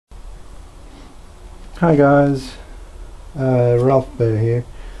Hi guys, Ralph Bear here.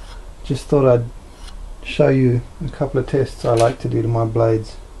 Just thought I'd show you a couple of tests I like to do to my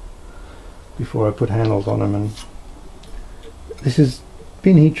blades before I put handles on them. And this has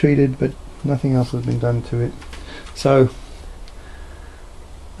been heat treated, but nothing else has been done to it. So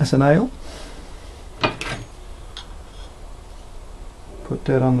that's a nail. Put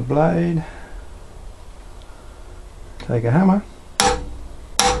that on the blade. Take a hammer.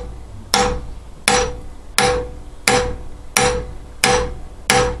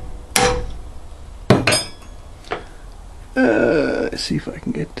 Let's see if I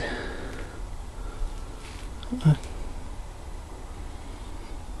can get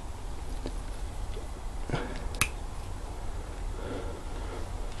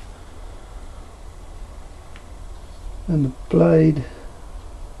and the blade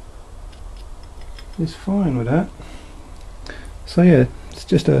is fine with that. So yeah, it's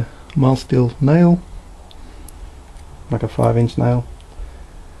just a mild steel nail, like a 5-inch nail,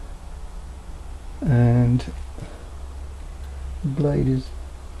 and the blade is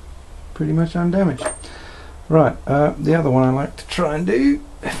pretty much undamaged. Right, the other one I like to try and do,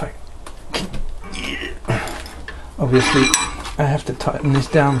 if I obviously I have to tighten this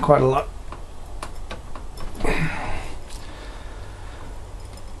down quite a lot,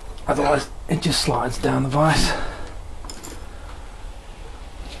 otherwise it just slides down the vise.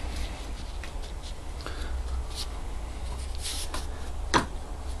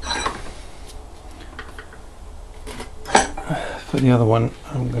 For the other one,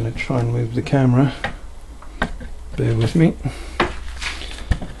 I'm going to try and move the camera. Bear with me.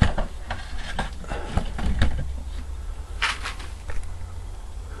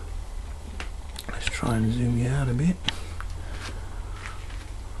 Let's try and zoom you out a bit.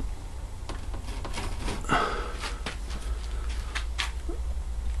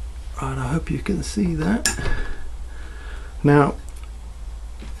 Right, I hope you can see that. Now,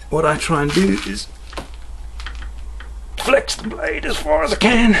 what I try and do is flex the blade as far as I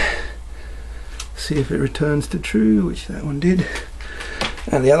can, see if it returns to true, which that one did,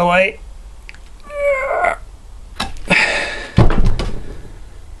 and the other way,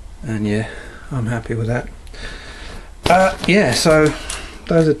 and yeah, I'm happy with that. Yeah, so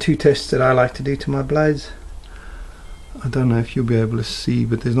those are two tests that I like to do to my blades. I don't know if you'll be able to see,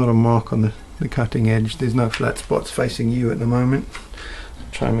 but there's not a mark on the cutting edge. There's no flat spots facing you at the moment.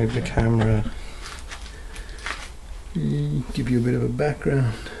 Try and move the camera, give you a bit of a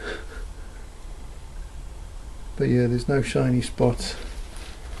background, but yeah, there's no shiny spots.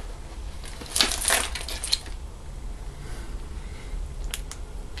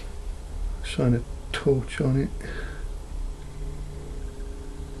 Shine a torch on it.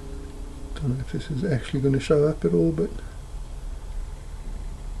 Don't know if this is actually going to show up at all, but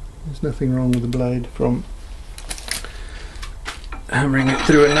there's nothing wrong with the blade from hammering it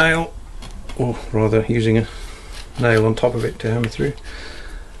through a nail, or rather using a nail on top of it to hammer through.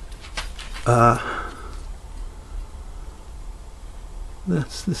 That's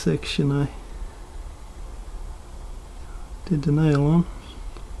the section I did the nail on.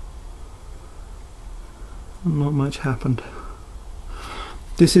 Not much happened.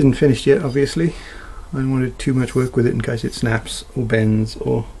 This isn't finished yet, obviously. I don't want to do too much work with it in case it snaps or bends.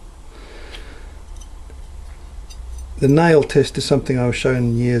 Or the nail test is something I was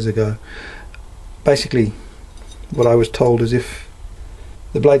shown years ago. Basically, what I was told is if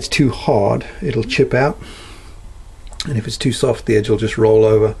the blade's too hard, it'll chip out, and if it's too soft, the edge will just roll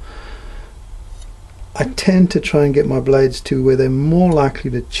over. I tend to try and get my blades to where they're more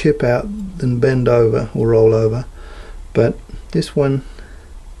likely to chip out than bend over or roll over, but this one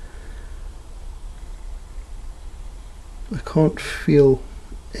I can't feel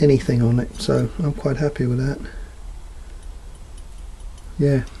anything on it, so I'm quite happy with that.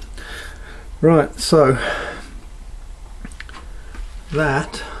 Yeah, right, so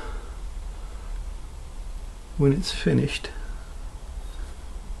that, when it's finished,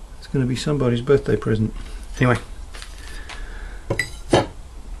 it's going to be somebody's birthday present. Anyway,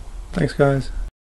 thanks guys.